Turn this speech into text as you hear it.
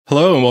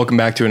Hello and welcome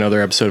back to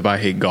another episode of I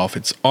Hate Golf.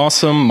 It's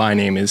awesome. My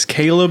name is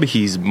Caleb.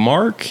 He's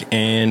Mark,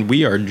 and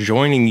we are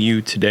joining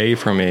you today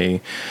from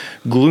a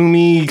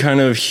gloomy,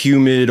 kind of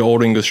humid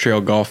Old English Trail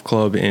Golf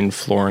Club in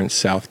Florence,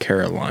 South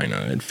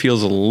Carolina. It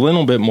feels a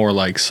little bit more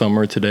like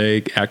summer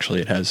today. Actually,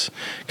 it has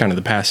kind of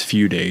the past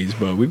few days,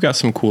 but we've got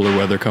some cooler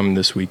weather coming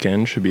this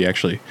weekend. Should be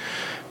actually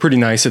pretty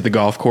nice at the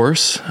golf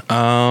course.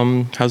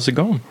 How's it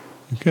going?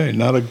 Okay,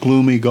 not a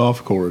gloomy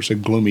golf course, a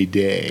gloomy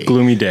day.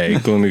 Gloomy day,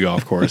 gloomy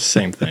golf course,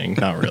 same thing.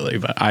 Not really,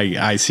 but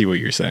I see what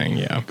you're saying,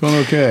 yeah. Going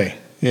okay.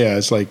 Yeah,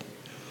 it's like,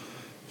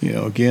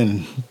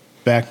 again,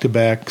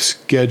 back-to-back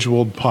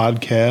scheduled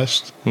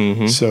podcast.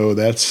 Mm-hmm. So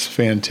that's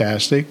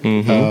fantastic.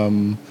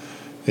 Mm-hmm.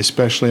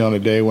 Especially on a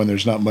day when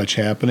there's not much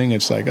happening.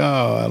 It's like,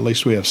 at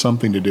least we have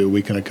something to do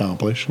we can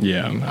accomplish.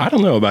 Yeah, I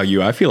don't know about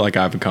you. I feel like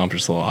I've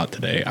accomplished a lot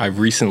today. I've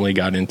recently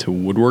got into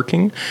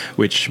woodworking,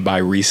 which by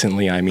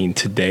recently I mean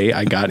today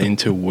I got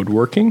into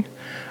woodworking.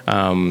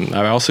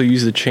 I also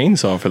used a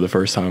chainsaw for the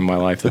first time in my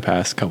life the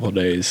past couple of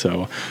days,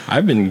 so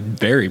I've been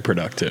very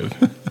productive.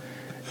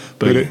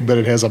 But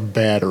it has a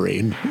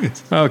battery.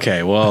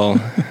 Okay,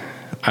 well,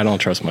 I don't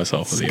trust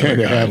myself with the other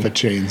kind. Kind of have a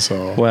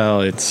chainsaw.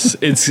 Well,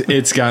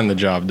 it's gotten the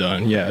job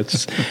done. Yeah,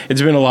 it's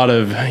been a lot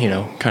of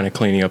kind of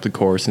cleaning up the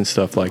course and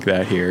stuff like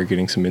that here,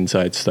 getting some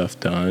inside stuff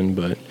done.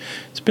 But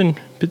it's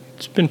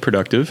been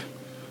productive.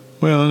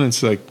 Well, and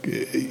it's like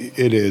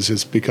it is.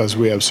 It's because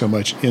we have so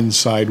much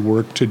inside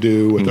work to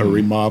do with our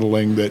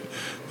remodeling that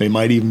they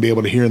might even be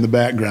able to hear in the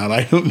background.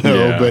 I don't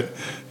know, yeah.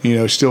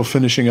 But still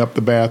finishing up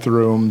the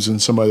bathrooms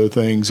and some other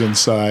things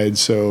inside.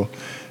 So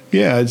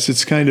yeah,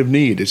 it's kind of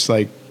neat. It's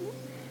like.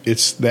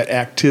 It's that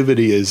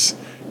activity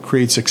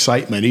creates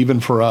excitement even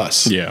for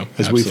us. Yeah,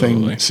 as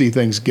absolutely. We see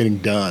things getting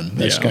done.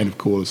 That's kind of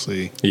cool to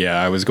see.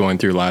 Yeah, I was going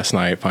through last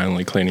night,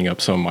 finally cleaning up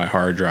some of my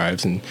hard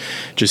drives and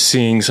just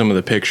seeing some of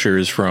the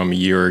pictures from a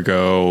year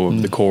ago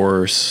of the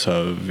course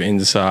of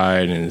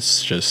inside, and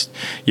it's just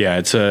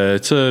it's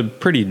a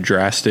pretty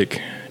drastic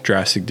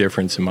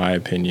difference in my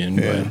opinion.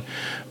 Yeah.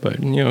 But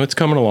it's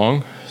coming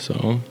along.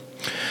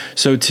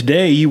 So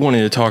today you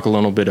wanted to talk a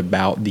little bit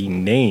about the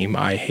name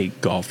I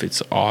Hate Golf.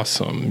 It's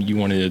awesome. You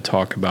wanted to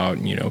talk about,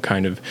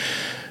 kind of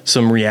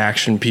some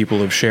reaction people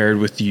have shared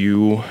with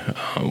you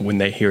when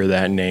they hear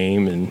that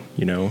name and,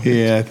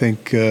 Yeah, I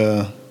think,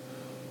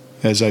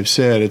 as I've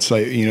said, it's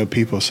like,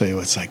 people say,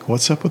 well, it's like,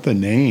 what's up with the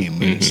name?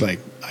 And it's like,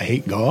 I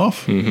hate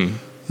golf.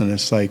 Mm-hmm. And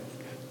it's like,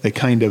 they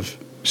kind of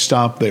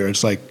stop there.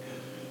 It's like,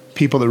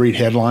 people that read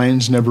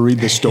headlines never read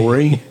the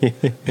story.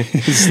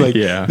 It's like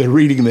they're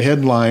reading the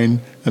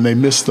headline and they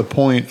miss the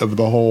point of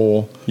the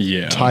whole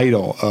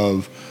title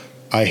of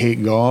I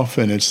Hate Golf.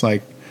 And it's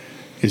like,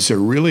 is there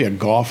really a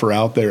golfer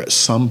out there at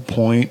some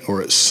point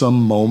or at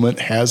some moment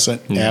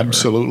hasn't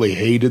absolutely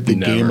hated the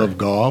game of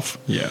golf?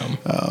 Yeah.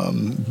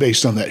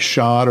 Based on that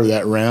shot or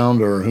that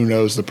round or who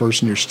knows, the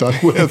person you're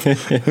stuck with,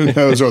 who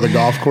knows, or the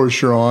golf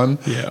course you're on.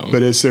 Yeah. But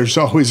there's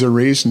always a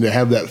reason to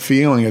have that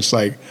feeling. It's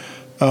like,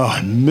 oh,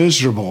 I'm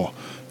miserable.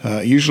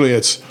 Usually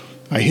it's,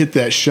 I hit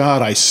that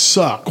shot, I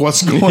suck.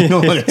 What's going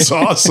on? It's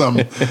awesome.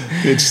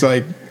 It's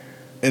like,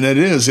 and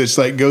it's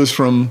like goes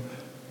from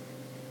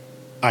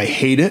I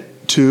hate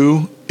it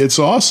to it's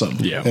awesome.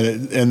 Yeah.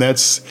 And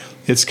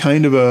it's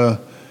kind of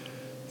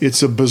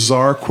it's a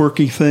bizarre,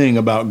 quirky thing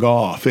about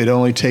golf. It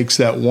only takes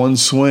that one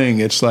swing.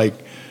 It's like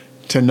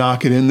to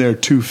knock it in there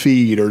 2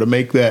 feet or to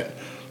make that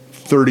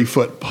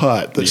 30-foot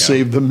putt that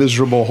saved the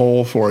miserable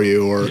hole for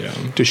you, or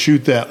to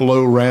shoot that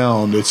low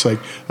round. It's like,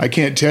 I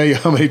can't tell you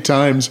how many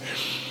times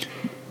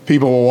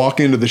people will walk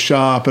into the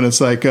shop and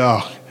it's like,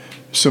 oh,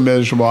 so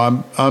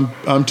miserable.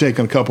 I'm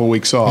taking a couple of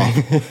weeks off.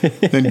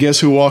 Then guess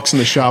who walks in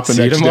the shop the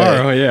next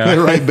tomorrow, day? Yeah.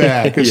 They're right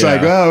back. It's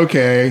like, oh,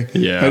 okay.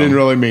 Yeah. I didn't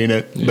really mean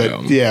it.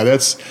 But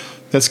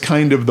that's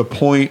kind of the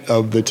point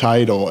of the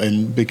title,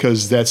 and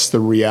because that's the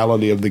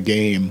reality of the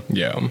game.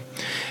 Yeah.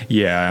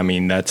 Yeah, I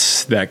mean,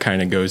 that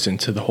kind of goes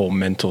into the whole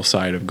mental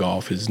side of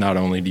golf. Is not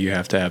only do you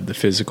have to have the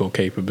physical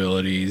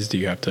capabilities, do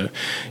you have to,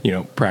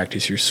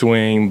 practice your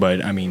swing,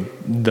 but I mean,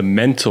 the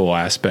mental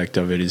aspect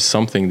of it is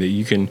something that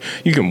you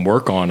can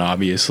work on,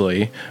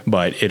 obviously,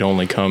 but it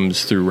only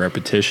comes through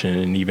repetition,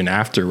 and even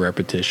after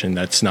repetition,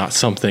 that's not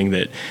something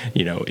that,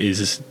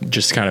 is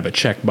just kind of a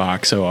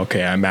checkbox. So,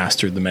 okay, I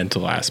mastered the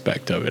mental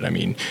aspect of it. I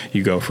mean,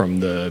 you go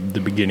from the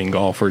beginning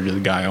golfer to the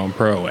guy on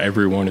pro.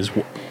 Everyone is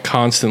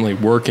constantly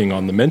working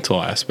on the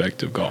mental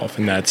aspect of golf,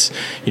 and that's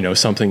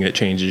something that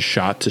changes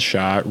shot to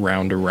shot,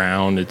 round to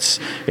round. It's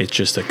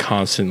just a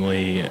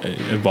constantly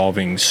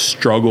evolving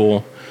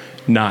struggle,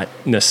 not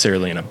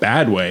necessarily in a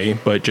bad way,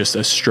 but just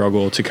a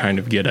struggle to kind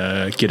of get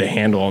a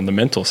handle on the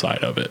mental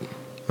side of it.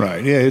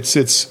 Right. Yeah. It's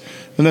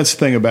and that's the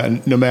thing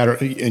about no matter,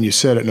 and you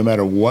said it, no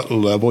matter what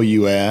level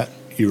you're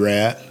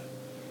at,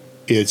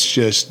 it's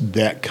just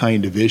that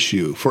kind of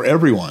issue for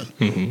everyone.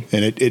 Mm-hmm.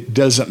 And it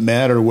doesn't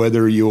matter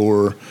whether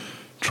you're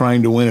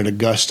trying to win at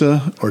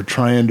Augusta or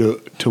trying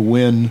to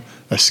win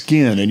a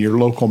skin in your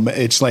local.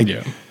 It's like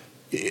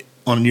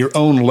on your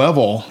own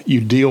level,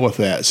 you deal with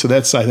that. So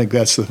I think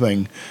that's the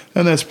thing.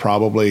 And that's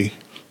probably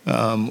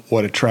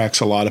what attracts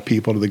a lot of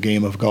people to the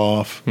game of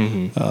golf,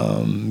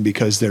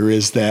 because there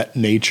is that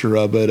nature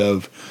of it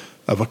of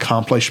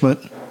accomplishment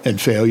and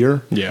failure.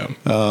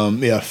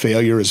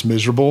 Failure is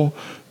miserable,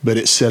 but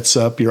it sets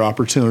up your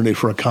opportunity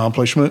for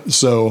accomplishment.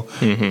 So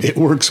it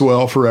works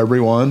well for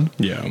everyone.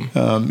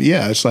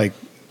 It's like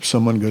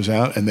someone goes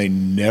out and they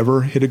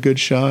never hit a good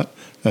shot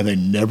and they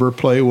never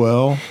play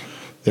well.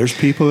 There's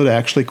people that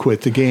actually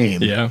quit the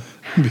game.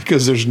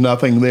 Because there's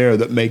nothing there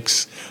that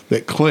makes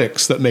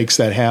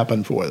that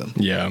happen for them.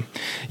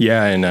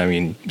 And I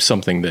mean,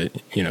 something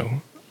that,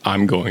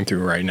 I'm going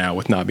through right now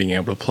with not being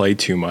able to play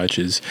too much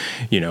is,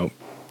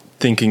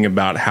 thinking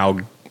about how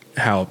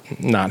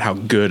not how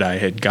good I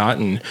had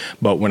gotten,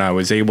 but when I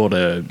was able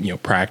to,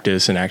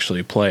 practice and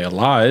actually play a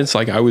lot, it's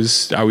like I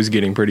was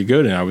getting pretty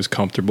good and I was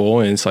comfortable,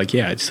 and it's like,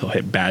 I'd still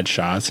hit bad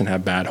shots and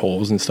have bad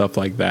holes and stuff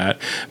like that.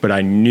 But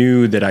I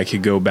knew that I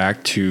could go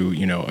back to,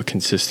 a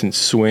consistent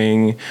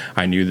swing.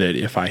 I knew that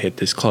if I hit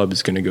this club,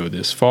 it's going to go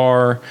this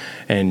far,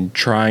 and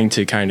trying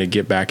to kind of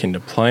get back into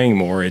playing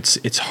more.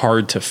 It's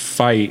hard to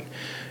fight,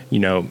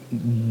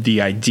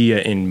 the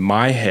idea in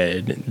my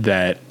head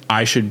that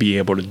I should be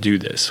able to do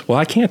this. Well,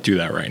 I can't do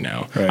that right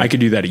now. I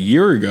could do that a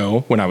year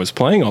ago when I was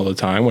playing all the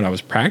time, when I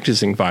was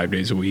practicing 5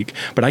 days a week,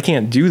 but I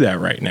can't do that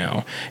right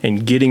now.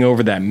 And getting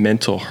over that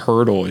mental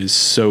hurdle is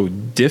so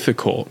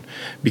difficult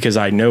because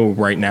I know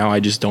right now I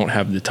just don't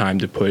have the time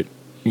to put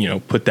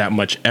that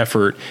much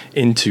effort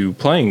into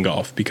playing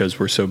golf because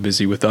we're so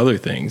busy with other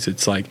things.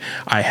 It's like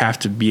I have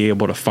to be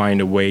able to find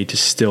a way to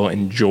still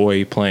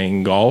enjoy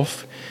playing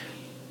golf,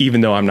 even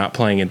though I'm not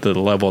playing at the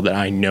level that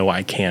I know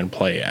I can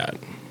play at.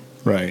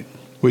 Right.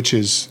 Which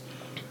is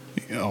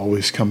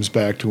always comes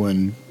back to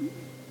when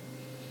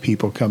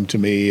people come to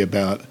me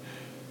about,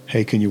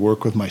 hey, can you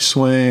work with my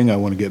swing? I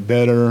want to get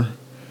better.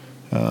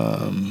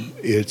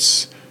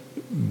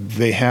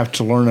 They have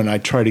to learn, and I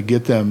try to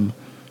get them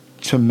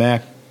to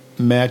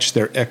match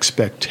their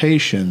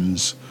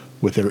expectations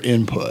with their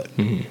input.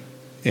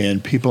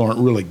 And people aren't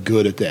really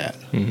good at that.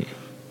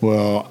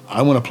 Well,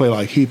 I want to play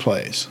like he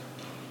plays.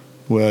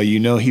 Well,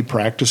 he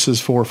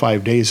practices 4 or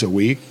 5 days a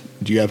week.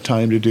 Do you have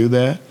time to do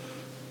that?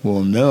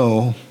 Well,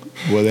 no.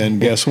 Well, then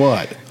guess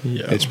what?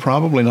 It's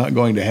probably not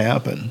going to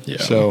happen.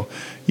 So,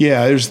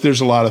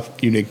 there's a lot of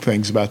unique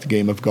things about the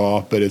game of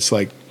golf, but it's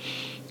like,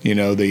 I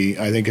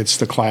think it's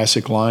the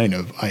classic line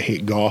of, I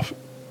hate golf.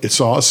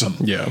 It's awesome.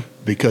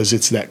 Because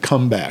it's that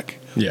comeback.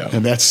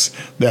 And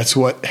that's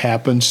what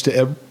happens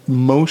to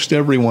most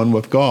everyone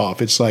with golf.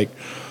 It's like,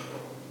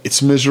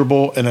 it's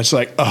miserable, and it's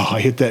like, oh, I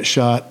hit that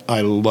shot.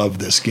 I love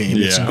this game.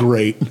 It's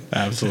great.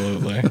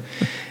 Absolutely.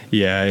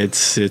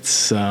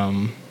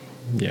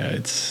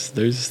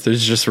 There's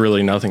just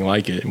really nothing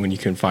like it when you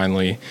can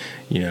finally,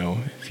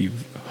 if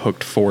you've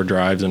hooked 4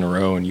 drives in a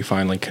row and you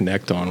finally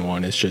connect on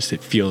one, it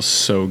feels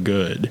so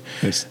good.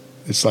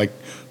 It's like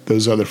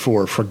those other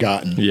 4 are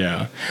forgotten.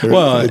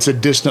 It's a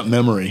distant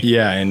memory.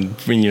 And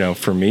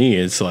for me,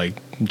 it's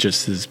like,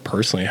 just as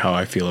personally how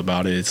I feel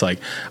about it, it's like,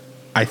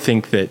 I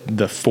think that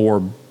the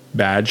 4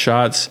 bad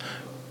shots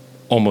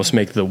almost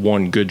make the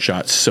one good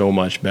shot so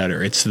much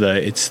better. It's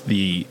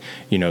the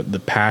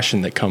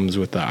passion that comes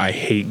with the I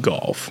hate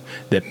golf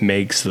that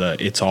makes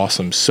it's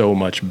awesome so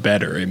much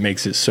better. It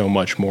makes it so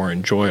much more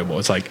enjoyable.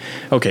 It's like,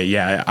 okay,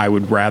 I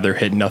would rather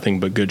hit nothing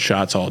but good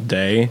shots all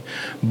day,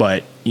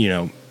 but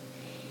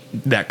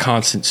that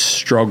constant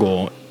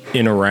struggle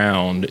in a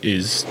round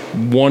is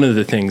one of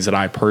the things that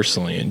I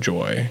personally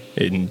enjoy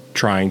in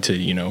trying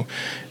to,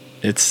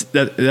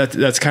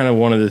 that's kind of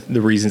one of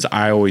the reasons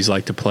I always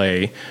like to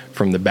play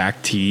from the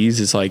back tees.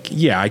 It's like,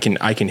 I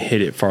can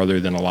hit it farther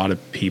than a lot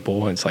of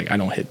people. It's like I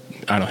don't hit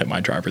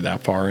my driver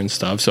that far and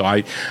stuff. So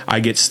I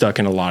get stuck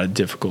in a lot of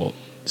difficult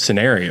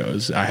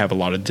scenarios. I have a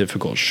lot of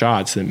difficult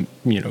shots that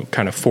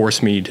kind of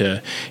force me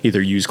to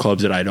either use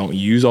clubs that I don't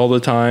use all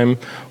the time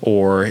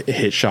or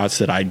hit shots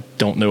that I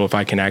don't know if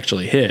I can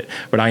actually hit.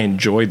 But I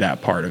enjoy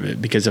that part of it,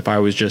 because if I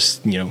was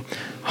just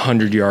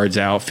 100 yards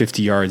out,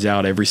 50 yards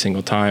out every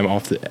single time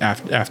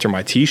after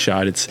my tee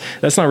shot,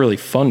 that's not really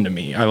fun to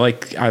me. I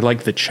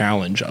like the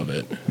challenge of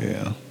it.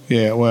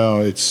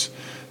 Well, it's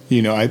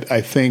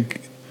I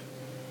think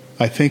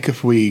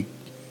if we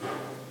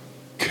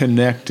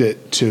connect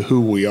it to who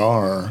we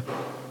are,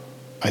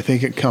 I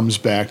think it comes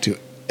back to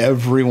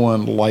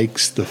everyone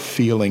likes the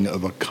feeling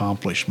of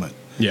accomplishment.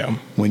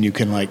 When you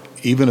can,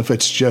 even if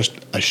it's just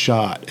a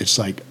shot, it's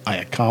like, I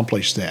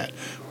accomplished that.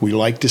 We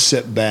like to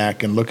sit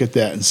back and look at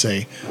that and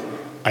say,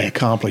 I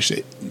accomplished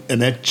it.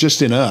 And that's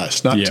just in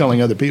us, not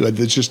telling other people.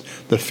 It's just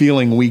the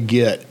feeling we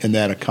get in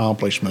that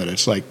accomplishment.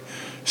 It's like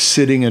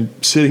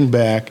sitting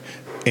back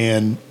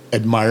and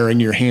admiring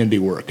your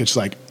handiwork. It's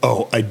like,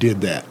 oh, I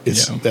did that.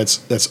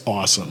 That's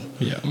awesome.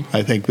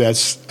 I think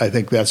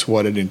that's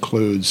what it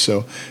includes.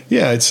 So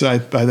I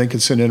think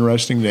it's an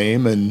interesting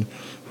name, and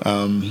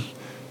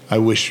I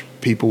wish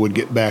people would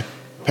get back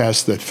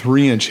past the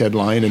 3-inch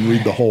headline and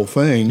read the whole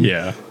thing.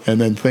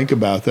 And then think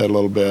about that a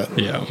little bit.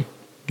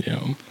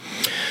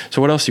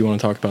 So what else do you want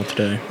to talk about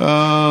today?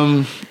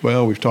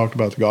 Well, we've talked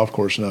about the golf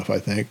course enough, I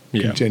think.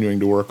 Yeah.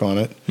 Continuing to work on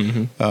it.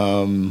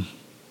 Mm-hmm.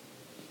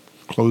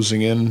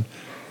 Closing in,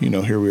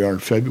 here we are in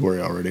February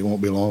already. It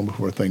won't be long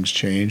before things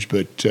change.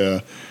 But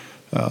I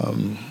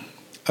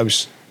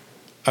was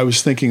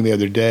thinking the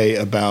other day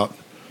about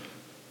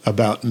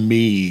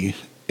me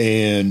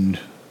and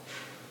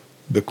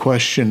the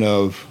question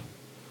of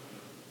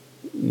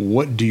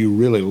what do you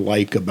really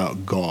like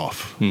about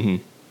golf?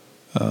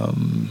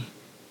 Mm-hmm.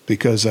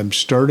 Because I'm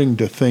starting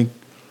to think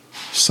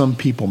some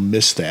people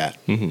miss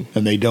that, mm-hmm.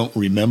 and they don't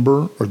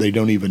remember or they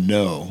don't even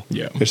know.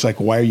 Yeah. It's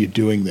like, why are you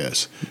doing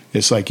this?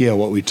 It's like,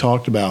 what we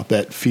talked about,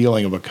 that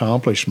feeling of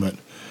accomplishment,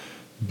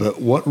 but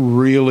what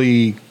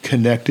really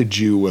connected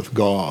you with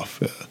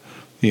golf?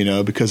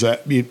 Because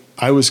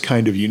I was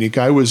kind of unique.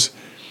 I was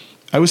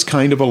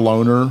kind of a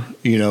loner,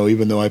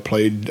 even though I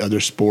played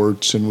other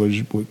sports and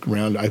was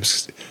around. I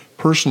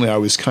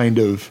was kind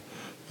of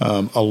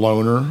a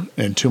loner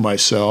and to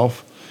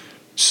myself.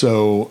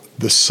 So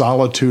the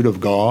solitude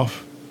of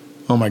golf,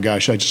 oh my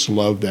gosh, I just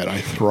loved that.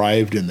 I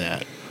thrived in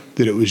that.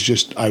 That it was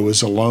just, I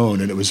was alone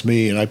and it was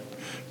me. And I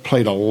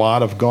played a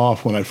lot of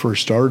golf when I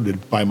first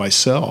started by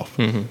myself,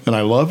 mm-hmm. and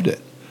I loved it.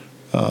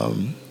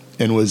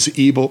 And was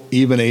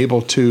even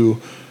able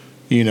to,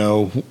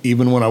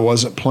 even when I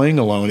wasn't playing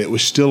alone, it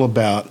was still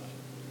about,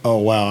 oh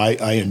wow,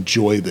 I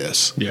enjoy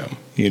this. Yeah.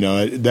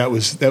 That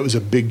was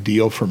a big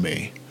deal for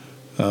me.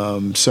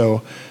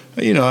 So,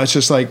 it's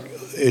just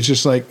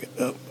like,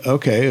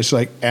 okay, it's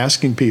like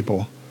asking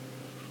people,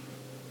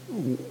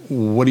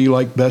 what do you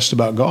like best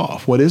about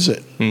golf? What is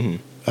it? Mm-hmm.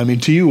 I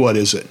mean, to you, what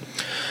is it?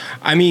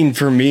 I mean,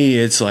 for me,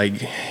 it's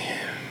like,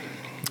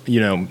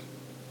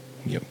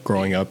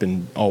 growing up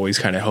and always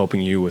kind of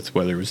helping you with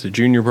whether it was the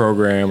junior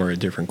program or at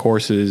different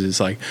courses. It's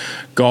like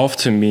golf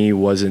to me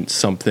wasn't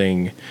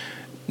something,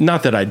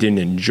 not that I didn't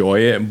enjoy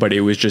it, but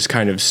it was just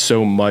kind of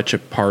so much a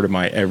part of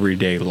my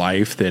everyday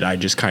life that I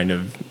just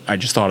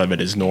thought of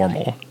it as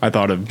normal. I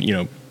thought of,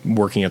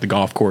 working at the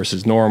golf course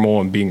as normal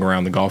and being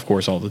around the golf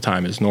course all the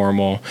time is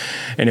normal.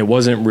 And it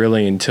wasn't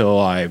really until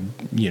I,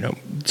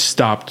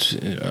 stopped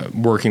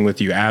working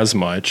with you as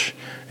much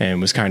and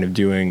was kind of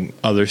doing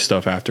other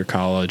stuff after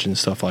college and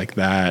stuff like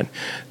that,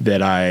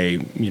 that I,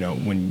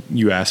 when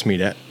you asked me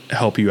to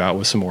help you out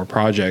with some more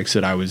projects,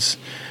 that I was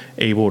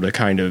able to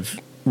kind of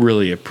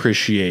really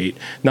appreciate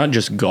not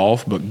just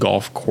golf, but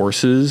golf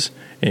courses.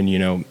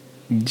 And,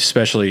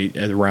 especially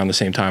around the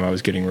same time I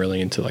was getting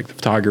really into like the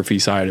photography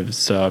side of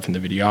stuff and the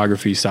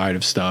videography side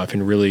of stuff,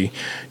 and really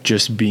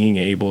just being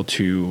able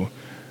to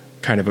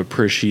kind of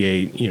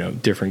appreciate,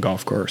 different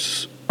golf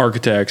course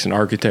architects and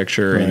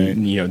architecture, right.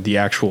 And, the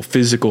actual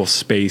physical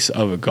space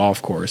of a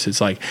golf course.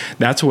 It's like,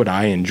 that's what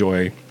I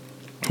enjoy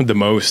the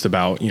most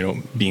about,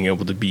 being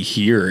able to be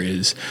here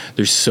is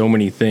there's so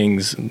many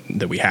things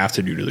that we have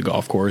to do to the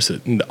golf course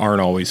that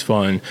aren't always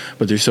fun,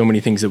 but there's so many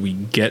things that we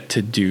get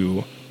to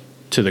do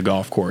to the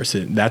golf course.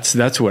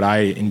 That's what I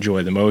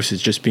enjoy the most,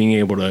 is just being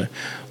able to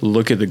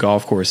look at the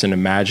golf course and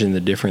imagine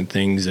the different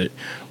things that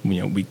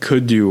we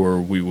could do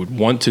or we would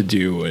want to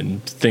do,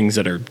 and things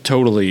that are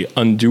totally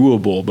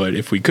undoable, but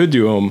if we could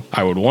do them,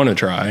 I would want to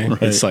try.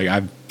 Right. It's like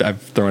I've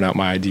thrown out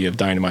my idea of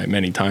dynamite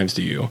many times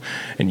to you,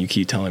 and you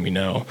keep telling me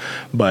no.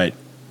 But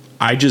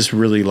I just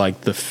really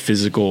like the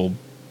physical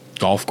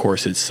golf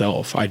course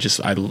itself. I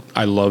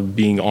love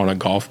being on a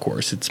golf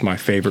course. It's my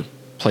favorite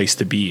place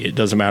to be. It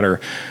doesn't matter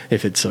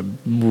if it's a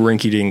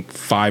rinky-dink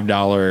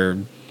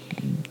 $5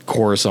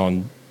 course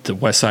on the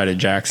west side of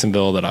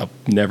Jacksonville that I'll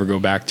never go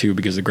back to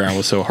because the ground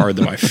was so hard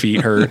that my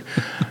feet hurt.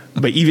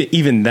 But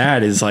even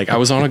that is like, I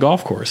was on a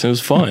golf course and it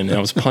was fun and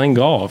I was playing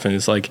golf, and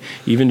it's like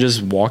even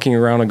just walking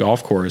around a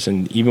golf course,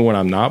 and even when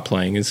I'm not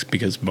playing, it's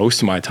because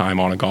most of my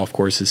time on a golf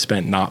course is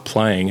spent not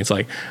playing. It's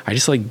like I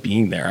just like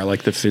being there. I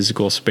like the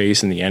physical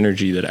space and the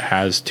energy that it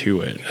has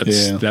to it.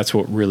 That's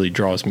what really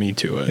draws me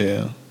to it.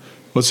 Yeah.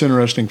 What's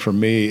interesting for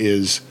me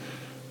is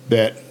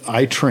that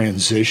I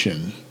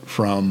transitioned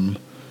from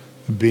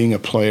being a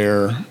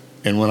player,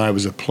 and when I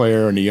was a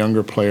player and a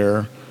younger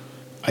player,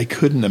 I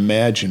couldn't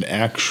imagine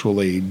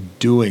actually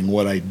doing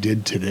what I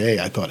did today.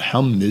 I thought,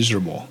 how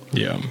miserable.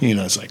 Yeah.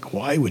 It's like,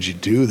 why would you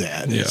do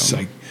that? Yeah. It's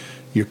like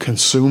you're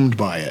consumed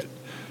by it.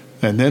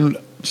 And then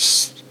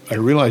I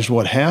realized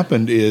what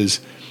happened is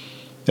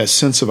that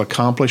sense of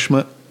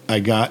accomplishment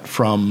I got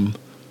from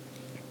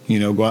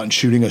go out and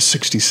shooting a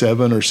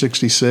 67 or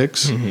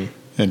 66 mm-hmm.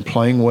 and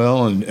playing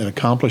well and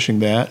accomplishing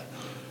that,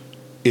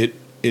 it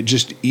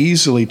just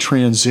easily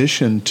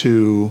transitioned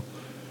to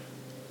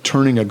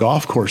turning a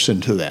golf course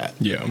into that.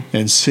 Yeah.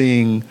 And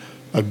seeing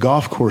a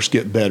golf course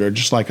get better,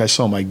 just like I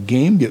saw my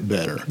game get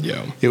better.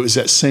 Yeah. It was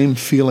that same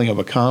feeling of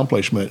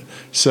accomplishment.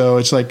 So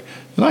it's like,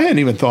 and I hadn't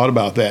even thought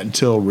about that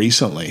until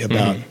recently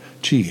about,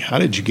 mm-hmm. Gee, how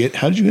did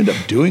you end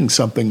up doing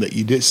something that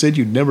you said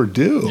you'd never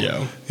do?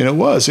 Yeah. And it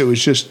was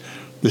just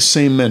the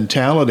same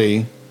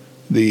mentality,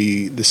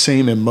 the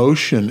same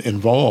emotion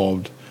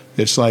involved.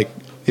 It's like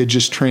it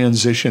just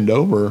transitioned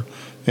over,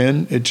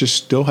 and it just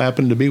still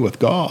happened to be with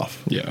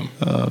golf. Yeah.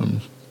 I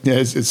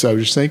was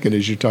just thinking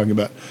as you're talking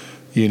about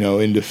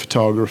into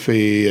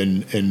photography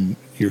and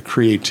your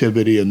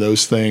creativity and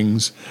those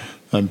things,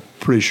 I'm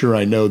pretty sure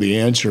I know the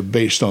answer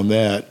based on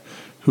that.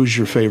 Who's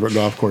your favorite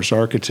golf course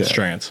architect?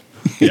 Strands.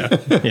 Yeah.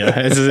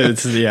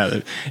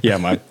 Yeah.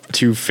 My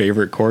two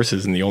favorite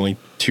courses and the only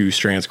two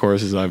Strands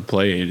courses I've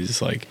played is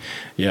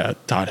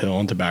Tot Hill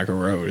and Tobacco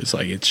Road.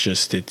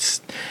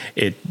 It's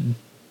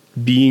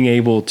being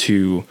able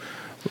to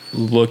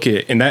look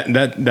at, and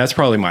that's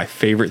probably my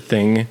favorite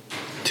thing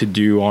to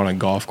do on a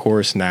golf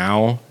course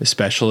now,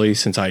 especially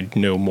since I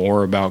know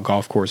more about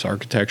golf course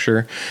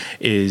architecture,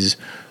 is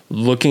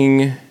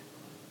looking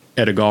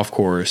at a golf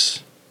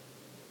course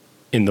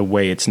in the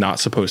way it's not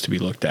supposed to be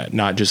looked at,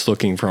 not just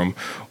looking from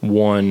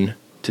 1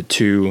 to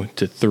 2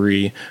 to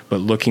 3,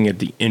 but looking at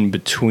the in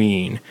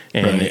between.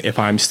 And if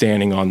I'm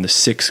standing on the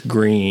 6th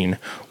green,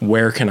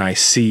 where can I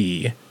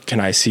see? Can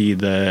I see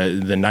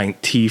the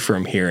 9th tee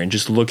from here? And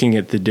just looking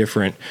at the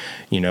different,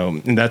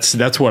 and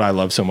that's what I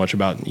love so much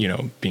about,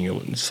 being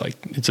able,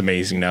 it's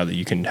amazing now that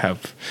you can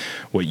have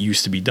what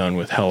used to be done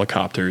with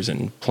helicopters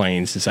and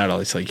planes and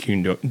satellites, like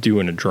you can do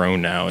in a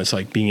drone now. It's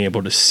like being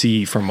able to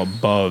see from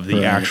above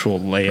the actual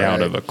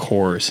layout of a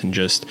course and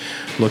just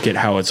look at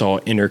how it's all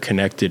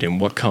interconnected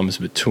and what comes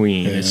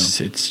between. Yeah.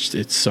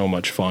 It's so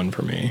much fun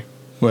for me.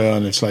 Well,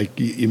 and it's like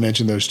you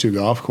mentioned those two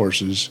golf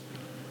courses.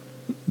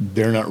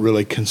 They're not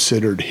really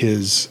considered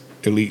his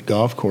elite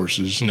golf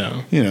courses.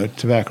 No.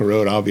 Tobacco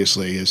Road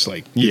obviously is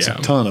it's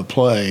a ton of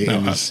play,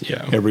 and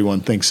everyone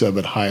thinks of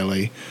it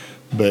highly.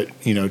 But,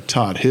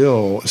 Tot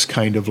Hill is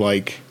kind of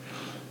like,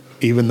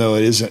 even though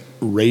it isn't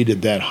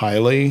rated that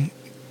highly,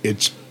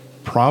 it's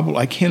probably,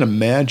 I can't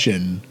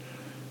imagine.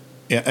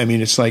 I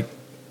mean, it's like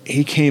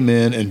he came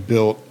in and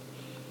built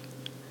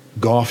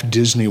Golf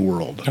Disney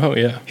World. Oh,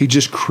 yeah. He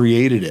just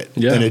created it.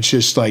 Yeah. And it's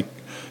just like,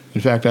 in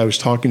fact, I was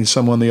talking to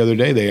someone the other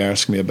day. They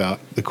asked me about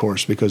the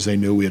course because they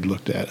knew we had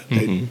looked at it.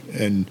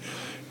 Mm-hmm. And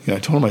I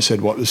told them, I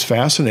said, what was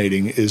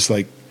fascinating is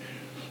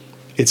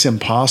it's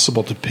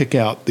impossible to pick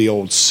out the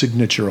old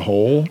signature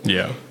hole.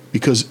 Yeah.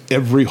 Because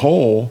every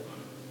hole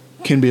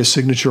can be a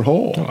signature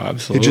hole. Oh,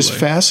 absolutely. It just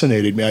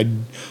fascinated me.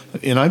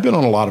 And I've been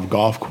on a lot of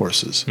golf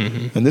courses,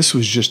 and this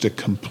was just a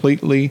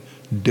completely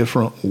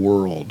different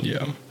world.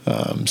 Yeah.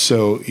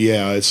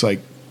 It's like,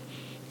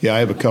 I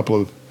have a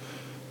couple of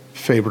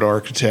favorite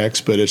architects,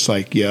 but it's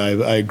like,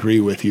 I agree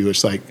with you.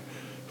 It's like,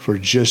 for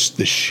just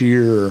the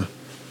sheer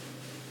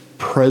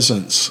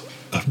presence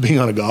of being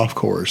on a golf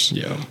course,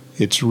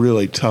 it's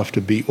really tough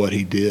to beat what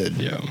he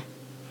did. And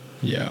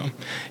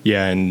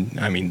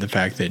I mean, the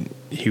fact that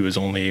he was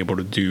only able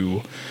to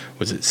do,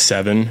 was it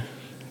 7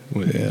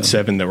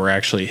 that were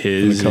actually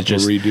his, and a couple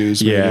of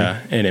redos, maybe.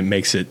 And it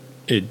makes it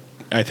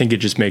I think it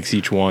just makes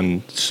each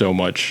one so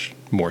much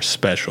more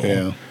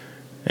special.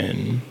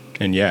 And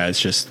it's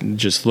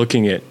just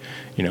looking at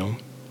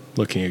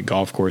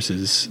golf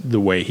courses the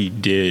way he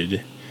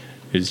did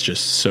is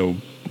just so,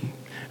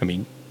 I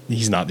mean,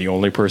 he's not the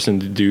only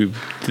person to do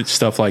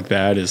stuff like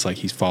that. It's like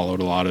he's followed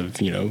a lot of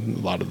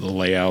the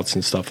layouts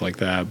and stuff like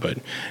that, but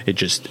it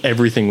just,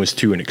 everything was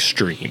to an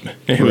extreme.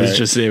 It was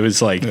just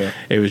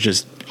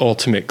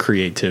ultimate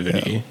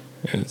creativity.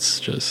 And it's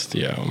just,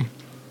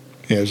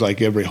 it was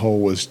like every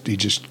hole he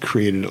just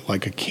created it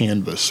like a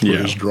canvas for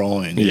his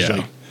drawing.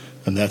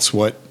 And that's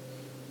what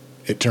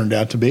it turned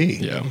out to be.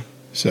 Yeah.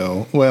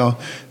 So,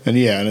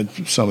 and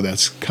some of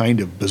that's kind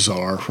of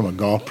bizarre from a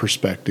golf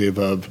perspective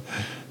of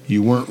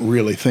you weren't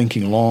really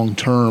thinking long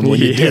term when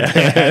you did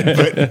that,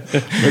 but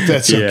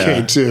that's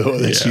okay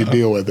too. You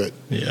deal with it.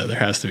 Yeah, there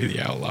has to be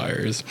the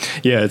outliers.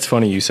 Yeah, it's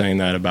funny you saying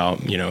that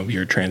about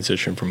your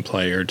transition from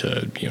player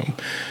to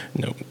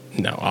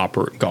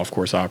golf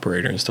course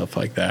operator and stuff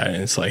like that. And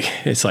it's like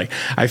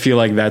I feel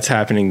like that's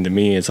happening to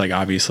me. It's like,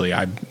 obviously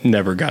I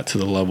never got to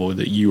the level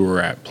that you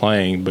were at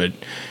playing, but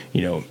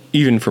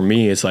even for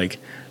me, it's like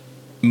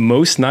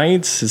most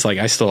nights, it's like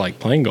I still like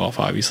playing golf,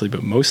 obviously,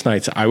 but most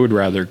nights I would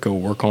rather go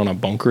work on a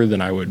bunker than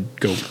I would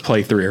go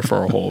play 3 or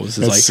 4 holes.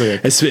 It's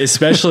like,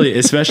 especially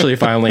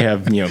if I only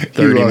have 30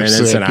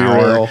 minutes, an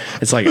hour.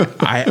 It's like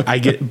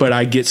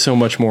I get so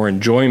much more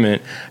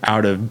enjoyment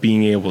out of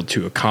being able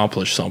to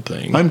accomplish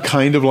something. I'm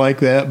kind of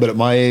like that, but at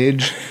my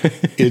age,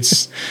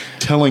 it's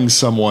telling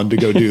someone to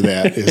go do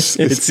that.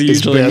 It's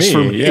usually best me.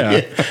 For me.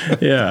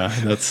 Yeah.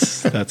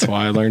 That's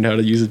why I learned how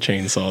to use a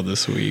chainsaw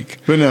this week.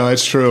 But no,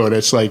 it's true, and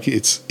it's like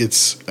it's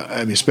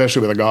I mean,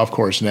 especially with a golf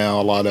course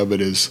now, a lot of it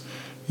is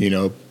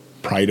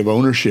pride of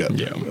ownership.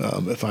 Yeah.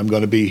 If I'm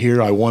going to be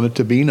here, I want it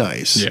to be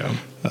nice. Yeah.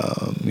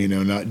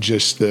 Not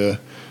just the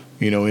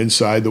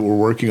inside that we're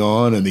working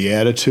on and the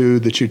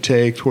attitude that you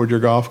take toward your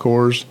golf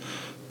course,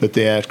 but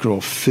the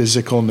actual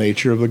physical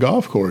nature of the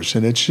golf course.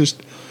 And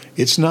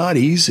it's not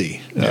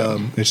easy. Yeah.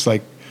 It's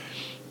like,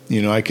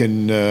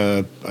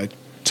 I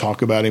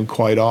talk about him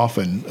quite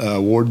often,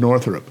 Ward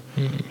Northrup,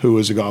 who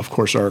was a golf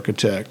course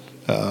architect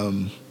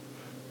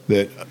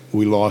that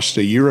we lost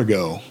a year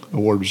ago.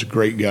 Ward was a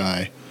great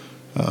guy.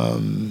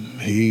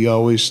 He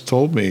always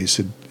told me, he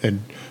said,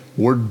 and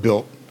Ward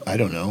built, I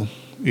don't know,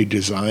 he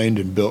designed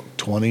and built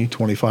 20,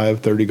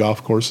 25, 30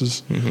 golf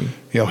courses. Mm-hmm.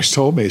 He always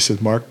told me, he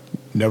said, Mark,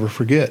 never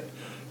forget,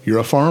 you're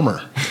a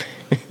farmer.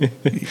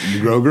 You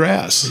grow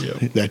grass.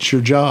 Yep. That's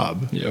your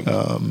job. Yep.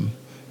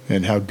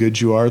 And how good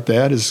you are at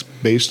that is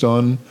based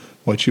on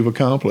what you've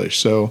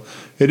accomplished. So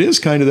it is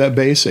kind of that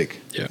basic.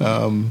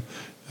 Yeah.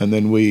 And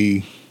then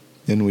we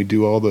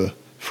do all the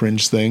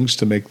fringe things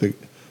to make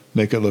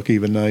it look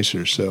even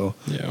nicer. So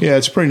yeah,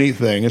 it's a pretty neat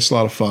thing. It's a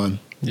lot of fun.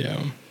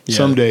 Yeah.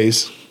 Some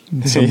days,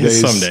 some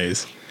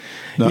days,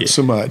 not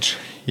so much.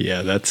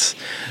 Yeah, that's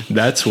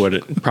what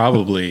it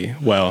probably.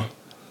 Well,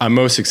 I'm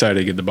most excited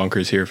to get the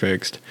bunkers here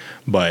fixed,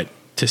 but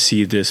to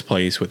see this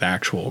place with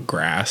actual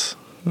grass,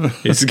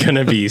 it's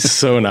gonna be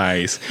so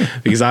nice.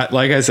 Because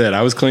like I said,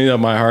 I was cleaning up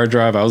my hard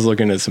drive. I was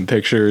looking at some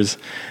pictures,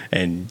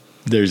 and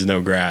there's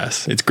no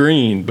grass. It's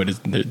green, but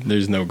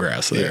there's no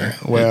grass there.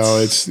 Yeah. Well,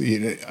 it's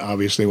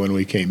obviously when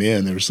we came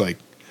in, there was like,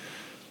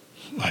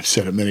 I've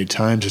said it many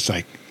times. It's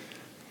like,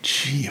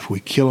 gee, if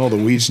we kill all the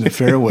weeds in the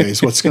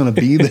fairways, what's going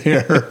to be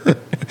there?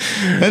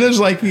 And it's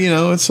like,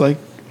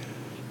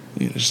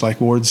 just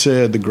like Ward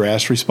said, the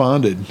grass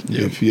responded.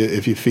 Yep.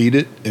 If you feed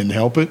it and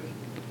help it,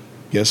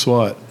 guess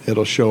what?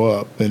 It'll show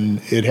up,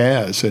 and it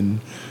has. And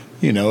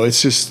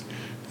it's just,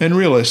 and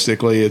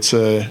realistically, it's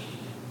a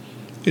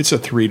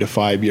 3 to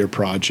 5 year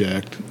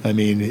project. I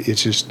mean,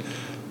 it's just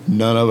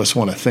none of us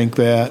want to think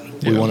that.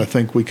 We want to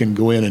think we can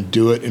go in and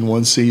do it in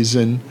one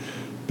season,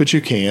 but you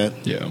can't.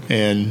 Yeah.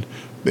 And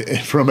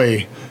from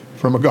a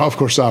golf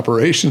course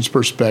operations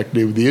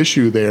perspective, the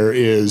issue there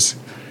is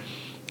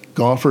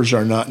golfers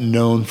are not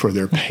known for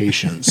their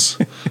patience.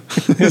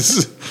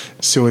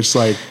 So it's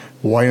like,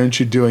 why aren't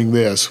you doing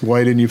this?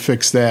 Why didn't you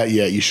fix that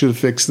yet? You should have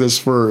fixed this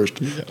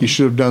first. Yeah. You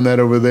should have done that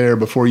over there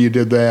before you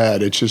did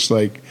that. It's just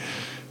like,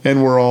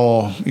 and we're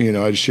all,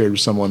 I just shared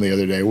with someone the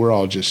other day, we're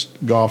all just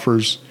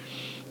golfers.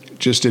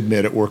 Just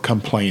admit it, we're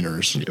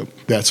complainers. Yep.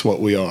 That's what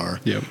we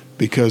are. Yep.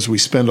 Because we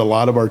spend a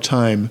lot of our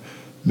time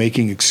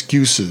making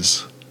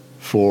excuses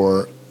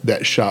for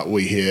that shot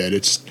we hit.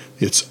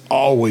 It's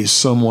always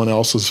someone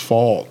else's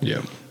fault.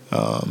 Yeah.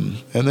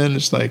 And then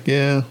it's like,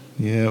 yeah,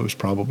 it was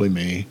probably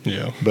me.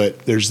 Yeah.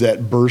 But there's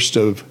that burst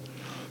of,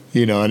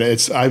 and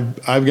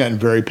I've gotten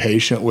very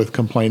patient with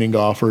complaining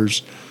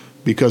golfers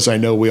because I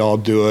know we all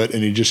do it,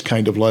 and you just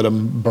kind of let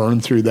them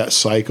burn through that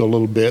cycle a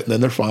little bit, and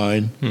then they're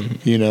fine,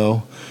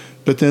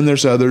 But then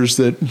there's others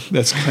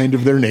that's kind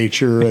of their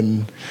nature,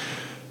 and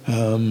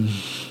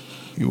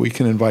we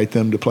can invite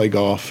them to play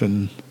golf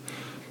and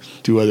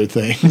do other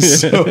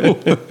things. So.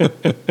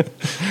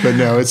 But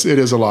no, it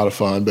is a lot of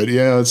fun. But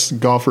yeah,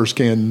 golfers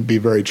can be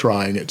very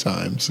trying at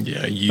times.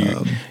 Yeah,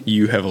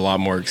 you have a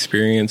lot more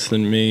experience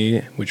than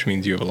me, which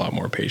means you have a lot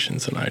more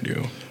patience than I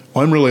do.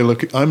 Well, I'm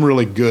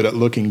really good at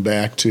looking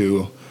back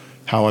to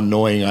how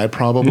annoying I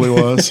probably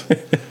was.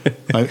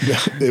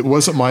 It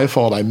wasn't my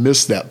fault. I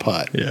missed that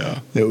putt.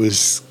 Yeah, it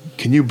was.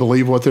 Can you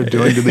believe what they're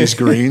doing to these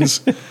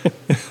greens?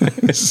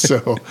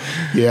 So,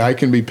 yeah, I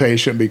can be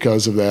patient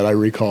because of that. I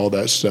recall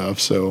that stuff,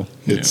 so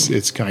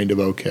it's kind of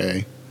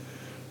okay.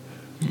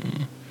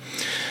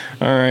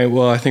 All right.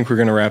 Well, I think we're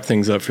going to wrap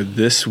things up for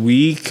this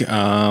week.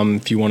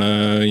 If you want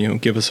to,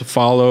 give us a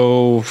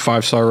follow,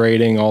 5-star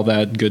rating, all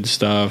that good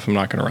stuff. I'm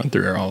not going to run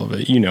through all of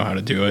it. You know how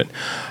to do it.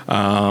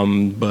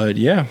 But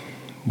yeah,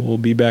 we'll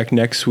be back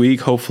next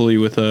week, hopefully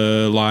with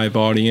a live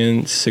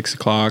audience,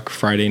 6:00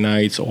 Friday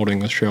nights, Old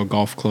English Trail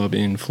Golf Club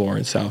in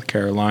Florence, South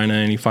Carolina.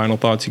 Any final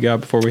thoughts you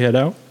got before we head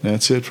out?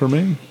 That's it for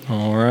me.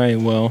 All right.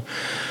 Well,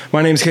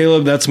 my name's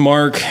Caleb. That's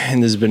Mark.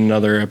 And this has been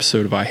another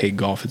episode of I Hate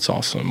Golf. It's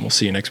awesome. We'll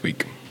see you next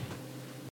week.